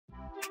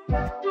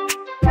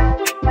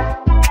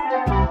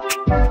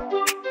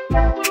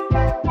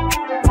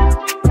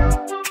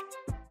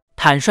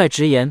坦率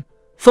直言，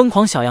疯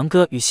狂小杨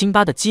哥与辛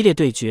巴的激烈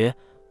对决，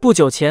不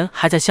久前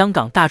还在香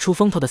港大出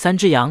风头的三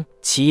只羊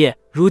企业，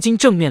如今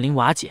正面临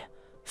瓦解，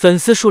粉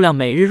丝数量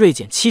每日锐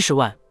减70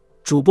万，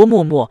主播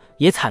默默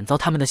也惨遭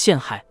他们的陷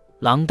害，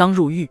锒铛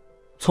入狱。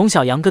从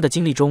小杨哥的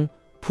经历中，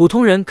普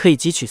通人可以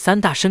汲取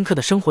3大深刻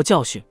的生活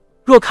教训。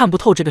若看不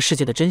透这个世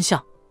界的真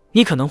相，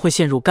你可能会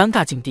陷入尴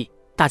尬境地。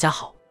大家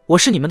好，我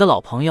是你们的老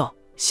朋友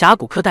峡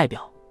谷课代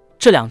表。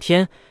这2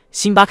天，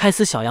辛巴开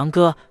撕小杨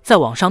哥在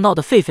网上闹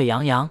得沸沸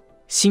扬扬。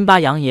辛巴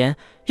扬言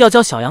要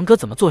教小杨哥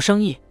怎么做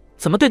生意，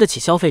怎么对得起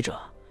消费者，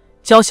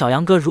教小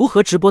杨哥如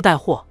何直播带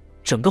货。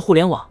整个互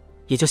联网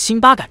也就辛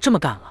巴敢这么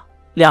干了。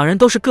2人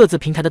都是各自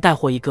平台的带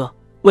货一哥，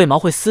为毛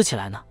会撕起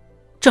来呢？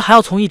这还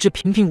要从一只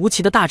平平无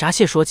奇的大闸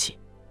蟹说起。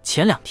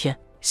前2天，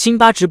辛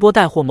巴直播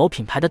带货某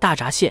品牌的大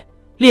闸蟹，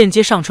链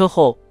接上车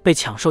后被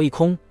抢售一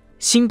空。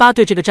辛巴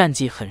对这个战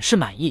绩很是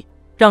满意，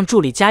让助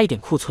理加一点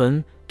库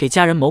存，给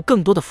家人谋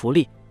更多的福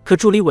利。可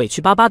助理委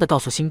屈巴巴地告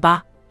诉辛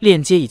巴，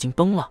链接已经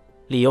崩了。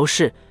理由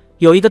是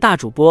有一个大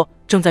主播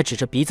正在指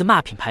着鼻子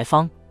骂品牌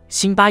方。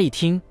辛巴一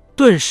听，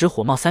顿时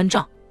火冒三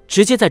丈，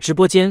直接在直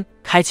播间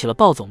开启了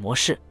暴走模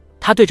式。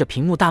他对着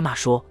屏幕大骂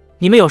说：“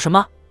你们有什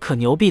么可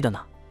牛逼的呢？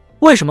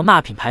为什么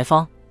骂品牌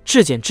方？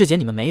质检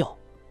你们没有，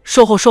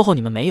售后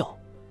你们没有，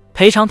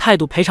赔偿态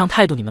度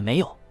你们没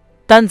有，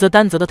担责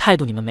的态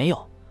度你们没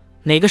有，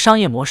哪个商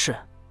业模式？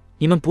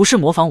你们不是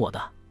模仿我的。”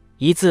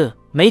一字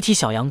没提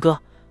小杨哥，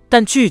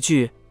但句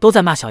句都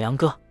在骂小杨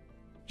哥。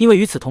因为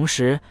与此同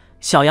时，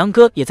小杨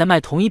哥也在卖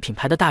同一品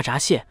牌的大闸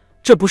蟹。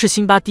这不是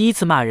辛巴第一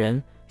次骂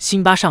人，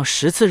辛巴上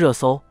10次热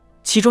搜，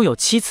其中有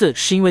7次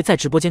是因为在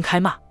直播间开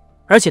骂，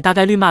而且大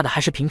概率骂的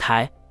还是平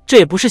台。这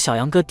也不是小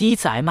杨哥第一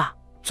次挨骂。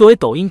作为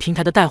抖音平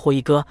台的带货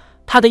一哥，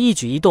他的一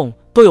举一动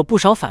都有不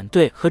少反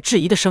对和质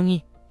疑的声音。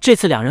这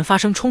次2人发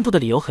生冲突的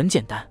理由很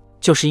简单，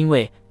就是因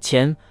为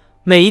钱。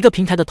每一个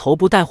平台的头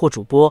部带货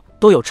主播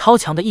都有超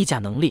强的议价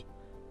能力，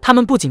他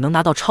们不仅能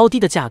拿到超低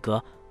的价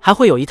格，还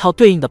会有一套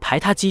对应的排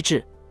他机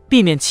制，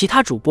避免其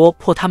他主播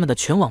破他们的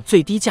全网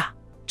最低价。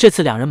这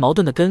次2人矛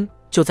盾的根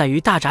就在于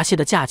大闸蟹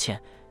的价钱。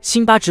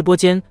辛巴直播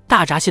间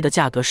大闸蟹的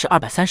价格是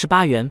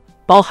238元，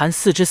包含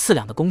4只4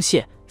两的公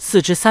蟹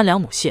，4只3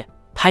两母蟹，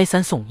拍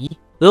3送1，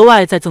额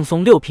外再赠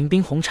送6瓶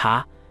冰红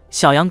茶。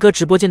小杨哥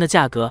直播间的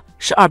价格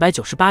是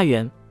298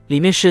元，里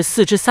面是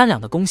4只3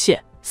两的公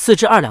蟹，4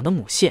只2两的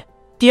母蟹，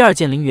第2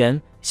件0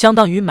元，相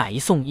当于买1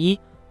送1。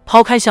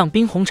抛开像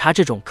冰红茶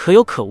这种可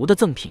有可无的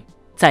赠品，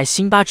在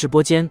辛巴直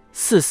播间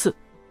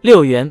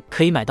6元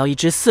可以买到1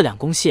只4两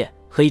公蟹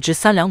和1只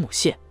3两母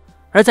蟹，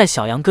而在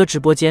小杨哥直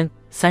播间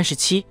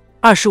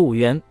25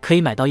元可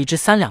以买到1只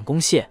3两公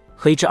蟹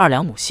和1只2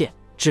两母蟹。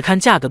只看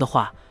价格的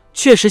话，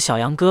确实小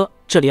杨哥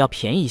这里要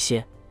便宜一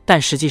些，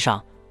但实际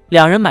上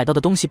2人买到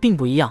的东西并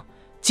不一样。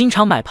经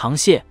常买螃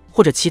蟹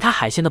或者其他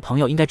海鲜的朋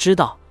友应该知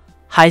道，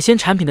海鲜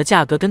产品的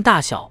价格跟大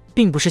小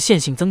并不是线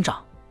性增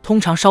长，通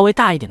常稍微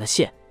大一点的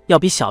蟹要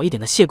比小一点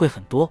的蟹贵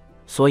很多，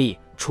所以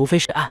除非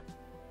是按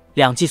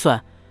2计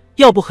算，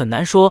要不很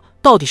难说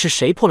到底是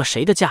谁破了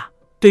谁的价。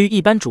对于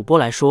一般主播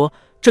来说，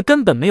这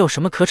根本没有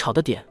什么可吵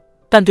的点，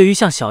但对于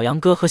像小杨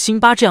哥和辛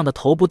巴这样的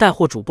头部带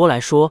货主播来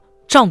说，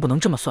账不能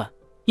这么算。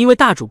因为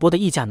大主播的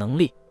议价能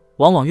力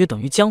往往约等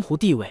于江湖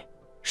地位，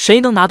谁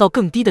能拿到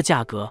更低的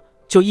价格，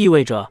就意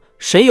味着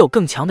谁有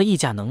更强的议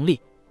价能力，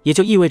也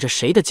就意味着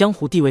谁的江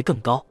湖地位更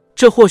高。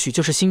这或许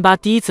就是辛巴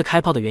第一次开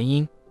炮的原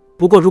因。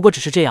不过如果只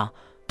是这样，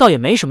倒也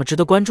没什么值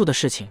得关注的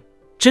事情。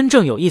真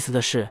正有意思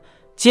的是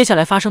接下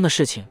来发生的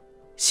事情。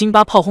辛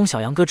巴炮轰小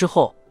杨哥之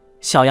后，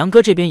小杨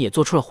哥这边也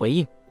做出了回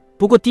应。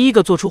不过第一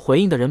个做出回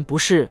应的人不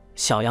是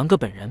小杨哥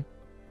本人，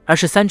而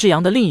是3只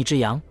羊的另一只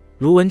羊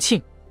卢文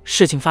庆。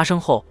事情发生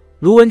后，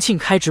卢文庆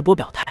开直播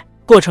表态，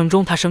过程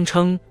中他声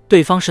称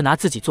对方是拿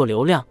自己做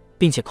流量，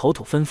并且口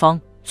吐芬芳。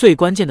最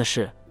关键的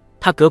是，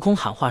他隔空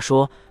喊话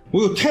说：“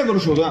我有太多的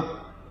手段，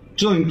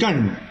知道你干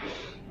什么，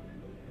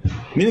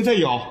明天再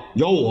咬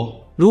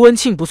我。”卢文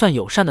庆不算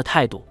友善的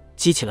态度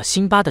激起了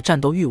辛巴的战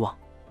斗欲望。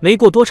没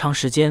过多长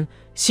时间，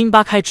辛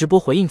巴开直播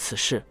回应此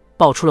事，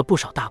爆出了不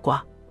少大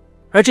瓜。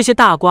而这些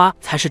大瓜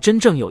才是真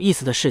正有意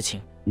思的事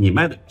情。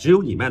只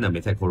有你卖的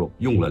梅菜扣肉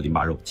用了淋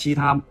巴肉，其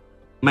他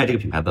卖这个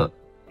品牌的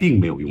并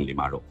没有用淋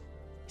巴肉。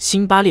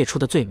辛巴列出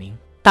的罪名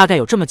大概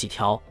有这么几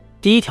条。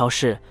第一条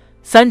是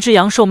3只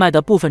羊售卖的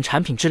部分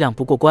产品质量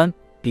不过关，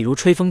比如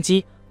吹风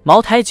机、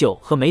茅台酒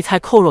和梅菜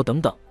扣肉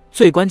等等。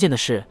最关键的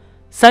是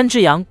，3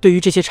只羊对于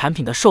这些产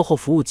品的售后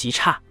服务极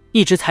差，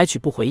一直采取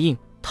不回应、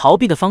逃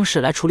避的方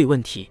式来处理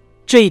问题。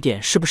这一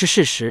点是不是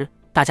事实，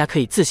大家可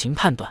以自行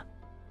判断，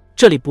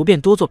这里不便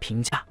多做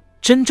评价。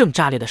真正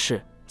炸裂的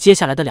是接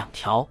下来的2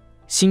条。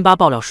辛巴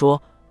爆料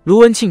说，卢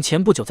文庆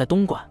前不久在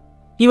东莞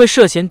因为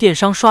涉嫌电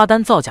商刷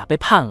单造假被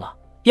判了，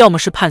要么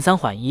是判3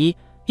缓1，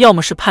要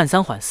么是判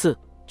3缓4，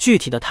具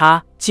体的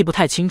他记不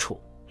太清楚。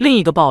另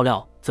一个爆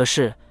料则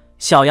是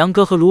小杨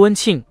哥和卢文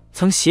庆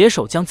曾携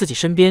手将自己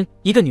身边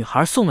一个女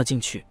孩送了进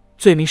去，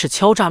罪名是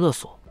敲诈勒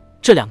索。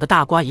这2个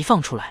大瓜一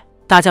放出来，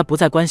大家不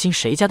再关心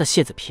谁家的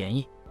蟹子便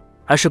宜，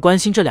而是关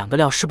心这2个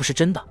料是不是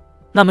真的。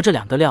那么这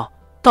2个料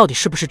到底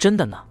是不是真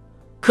的呢？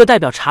课代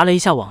表查了一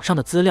下网上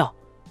的资料，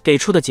给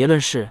出的结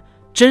论是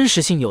真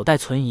实性有待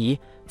存疑。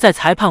在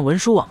裁判文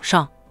书网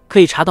上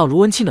可以查到卢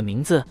文庆的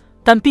名字，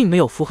但并没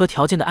有符合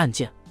条件的案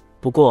件。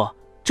不过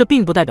这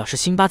并不代表是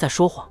辛巴在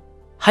说谎，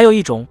还有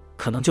一种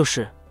可能就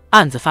是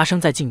案子发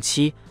生在近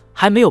期，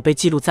还没有被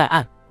记录在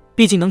案。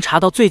毕竟能查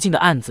到最近的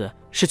案子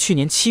是去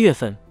年7月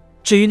份。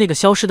至于那个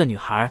消失的女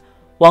孩，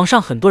网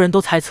上很多人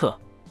都猜测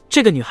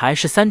这个女孩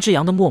是3只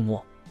羊的默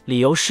默，理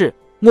由是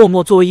默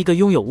默作为一个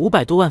拥有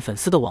500多万粉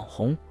丝的网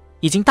红，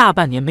已经大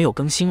半年没有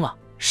更新了，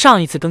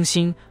上一次更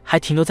新还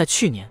停留在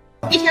去年。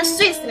一天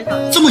睡4个小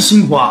时，这么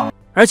辛苦啊！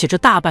而且这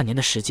大半年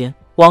的时间，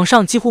网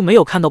上几乎没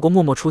有看到过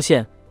默默出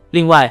现。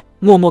另外，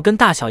默默跟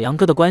大小杨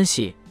哥的关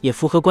系也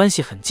符合关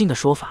系很近的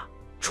说法。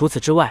除此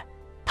之外，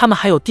他们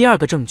还有第2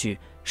个证据，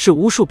是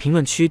无数评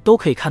论区都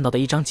可以看到的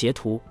一张截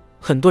图。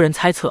很多人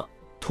猜测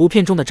图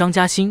片中的张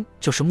嘉欣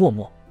就是默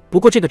默，不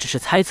过这个只是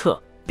猜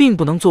测，并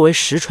不能作为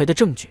实锤的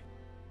证据。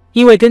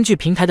因为根据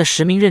平台的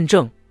实名认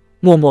证，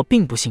默默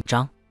并不姓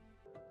张，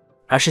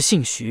而是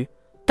姓徐。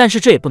但是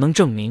这也不能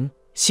证明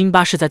辛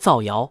巴是在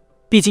造谣，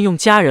毕竟用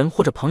家人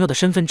或者朋友的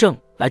身份证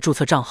来注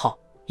册账号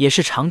也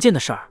是常见的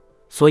事儿。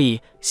所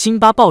以辛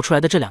巴爆出来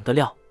的这2个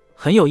料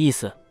很有意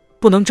思，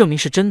不能证明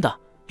是真的，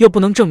又不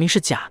能证明是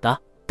假的。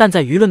但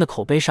在舆论的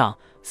口碑上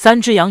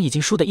，3只羊已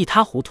经输得一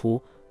塌糊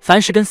涂。凡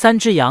是跟3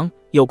只羊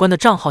有关的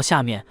账号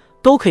下面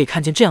都可以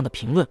看见这样的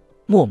评论：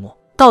默默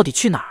到底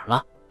去哪儿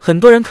了？很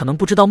多人可能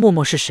不知道默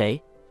默是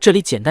谁，这里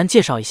简单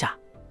介绍一下。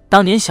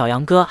当年小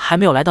杨哥还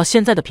没有来到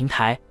现在的平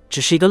台，只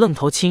是一个愣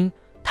头青，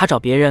他找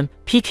别人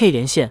PK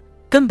连线，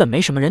根本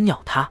没什么人鸟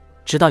他。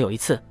直到有一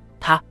次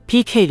他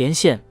PK 连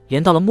线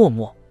连到了默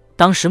默，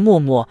当时默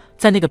默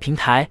在那个平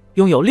台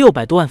拥有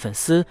600多万粉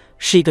丝，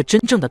是一个真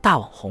正的大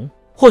网红。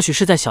或许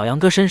是在小杨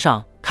哥身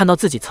上看到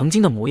自己曾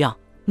经的模样，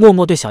默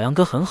默对小杨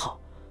哥很好，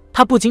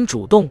他不仅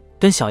主动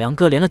跟小杨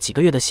哥连了几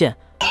个月的线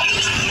278.5，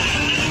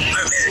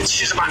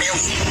老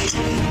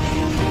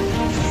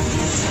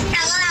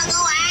公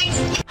我爱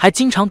你，还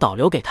经常导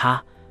流给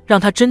他，让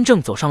他真正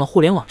走上了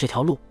互联网这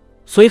条路。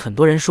所以很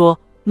多人说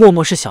默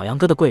默是小杨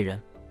哥的贵人。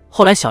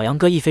后来小杨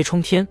哥一飞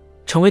冲天，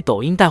成为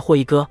抖音带货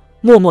一哥。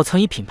默默曾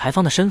以品牌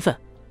方的身份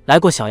来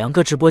过小杨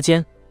哥直播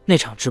间，那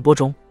场直播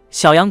中，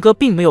小杨哥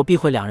并没有避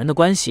讳2人的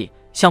关系，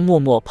向默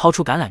默抛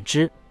出橄榄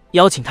枝，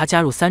邀请他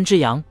加入3只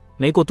羊。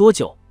没过多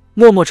久，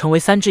默默成为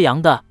3只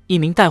羊的一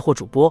名带货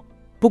主播。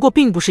不过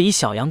并不是以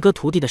小杨哥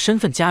徒弟的身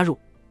份加入，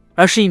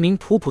而是一名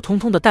普普通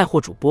通的带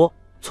货主播。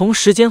从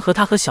时间和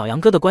他和小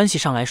杨哥的关系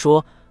上来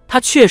说，他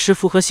确实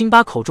符合辛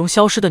巴口中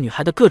消失的女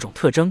孩的各种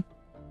特征。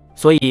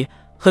所以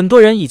很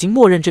多人已经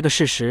默认这个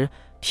事实，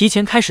提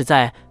前开始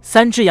在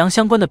3只羊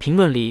相关的评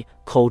论里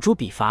口诛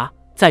笔伐。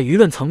在舆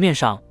论层面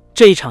上，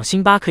这一场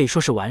辛巴可以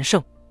说是完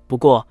胜。不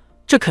过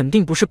这肯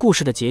定不是故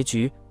事的结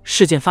局。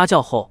事件发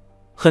酵后，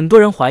很多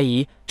人怀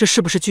疑这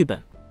是不是剧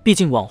本，毕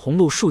竟网红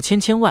路数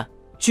千万，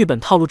剧本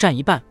套路占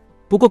一半。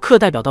不过课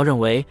代表倒认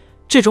为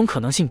这种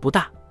可能性不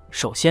大。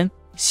首先，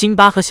辛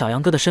巴和小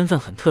杨哥的身份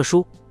很特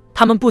殊，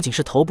他们不仅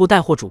是头部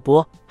带货主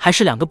播，还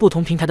是2个不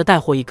同平台的带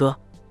货一哥。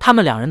他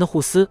们2人的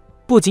互撕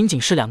不仅仅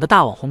是2个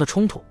大网红的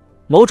冲突，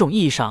某种意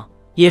义上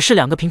也是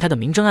2个平台的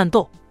明争暗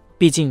斗。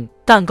毕竟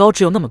蛋糕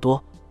只有那么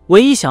多，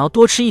唯一想要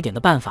多吃一点的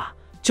办法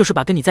就是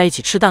把跟你在一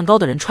起吃蛋糕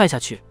的人踹下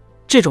去。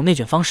这种内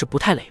卷方式不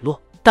太磊落，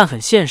但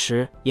很现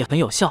实，也很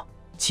有效。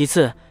其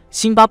次，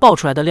辛巴爆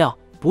出来的料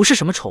不是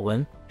什么丑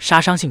闻，杀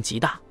伤性极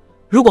大。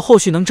如果后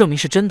续能证明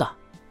是真的，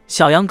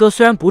小杨哥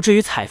虽然不至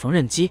于踩缝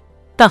纫机，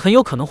但很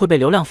有可能会被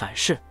流量反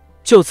噬，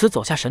就此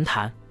走下神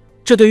坛。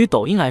这对于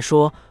抖音来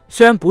说，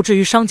虽然不至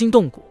于伤筋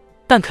动骨，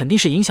但肯定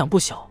是影响不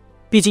小。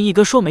毕竟一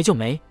哥说没就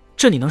没，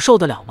这你能受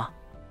得了吗？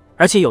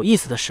而且有意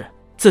思的是，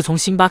自从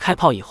辛巴开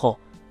炮以后，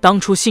当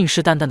初信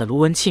誓旦旦的卢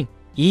文庆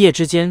一夜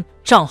之间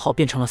账号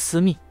变成了私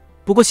密。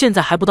不过现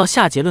在还不到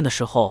下结论的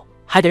时候，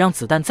还得让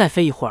子弹再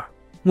飞一会儿。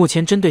目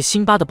前针对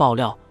辛巴的爆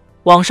料，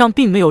网上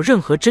并没有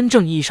任何真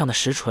正意义上的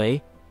实锤。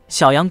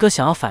小杨哥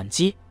想要反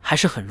击还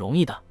是很容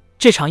易的。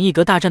这场一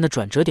格大战的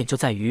转折点就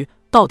在于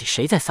到底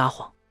谁在撒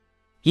谎。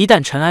一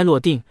旦尘埃落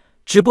定，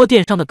直播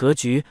电商的格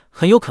局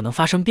很有可能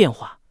发生变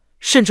化，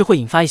甚至会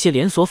引发一些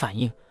连锁反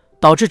应，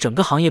导致整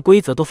个行业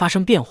规则都发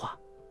生变化。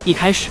一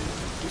开始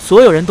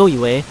所有人都以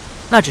为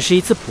那只是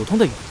一次普通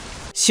的雨。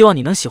希望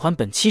你能喜欢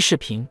本期视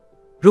频，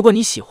如果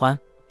你喜欢，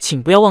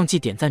请不要忘记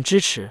点赞支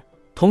持，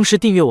同时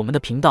订阅我们的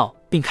频道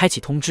并开启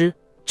通知，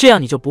这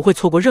样你就不会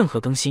错过任何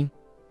更新。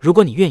如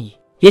果你愿意，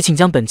也请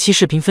将本期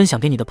视频分享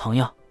给你的朋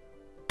友。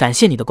感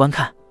谢你的观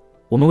看，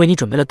我们为你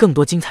准备了更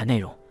多精彩内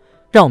容，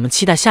让我们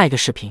期待下一个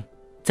视频，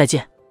再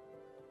见。